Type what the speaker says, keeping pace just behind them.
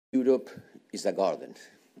Europe is a garden.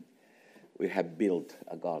 We have built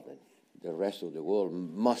a garden. The rest of the world,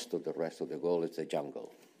 most of the rest of the world, is a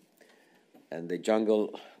jungle. And the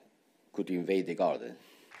jungle could invade the garden.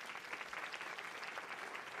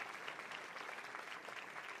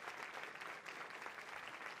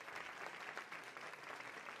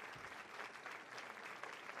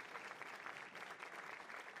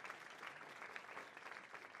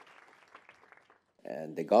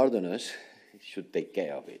 And the gardeners should take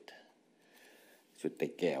care of it, should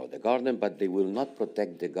take care of the garden, but they will not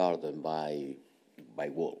protect the garden by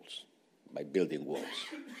walls, by building walls.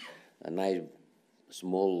 A nice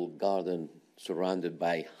small garden surrounded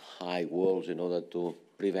by high walls in order to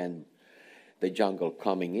prevent the jungle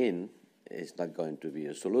coming in is not going to be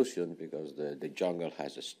a solution, because the jungle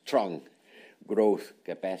has a strong growth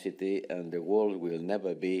capacity and the wall will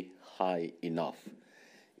never be high enough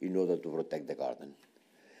in order to protect the garden.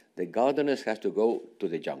 The gardeners have to go to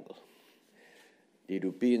the jungle. The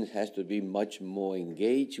Europeans has to be much more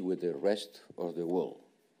engaged with the rest of the world.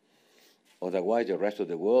 Otherwise, the rest of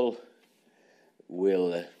the world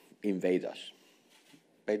will invade us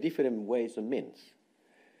by different ways and means.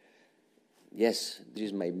 Yes, this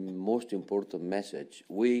is my most important message.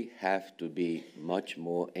 We have to be much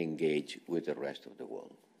more engaged with the rest of the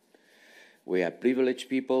world. We are privileged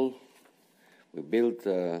people. We built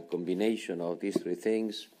a combination of these three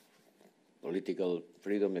things: political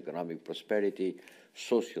freedom, economic prosperity,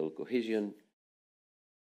 social cohesion.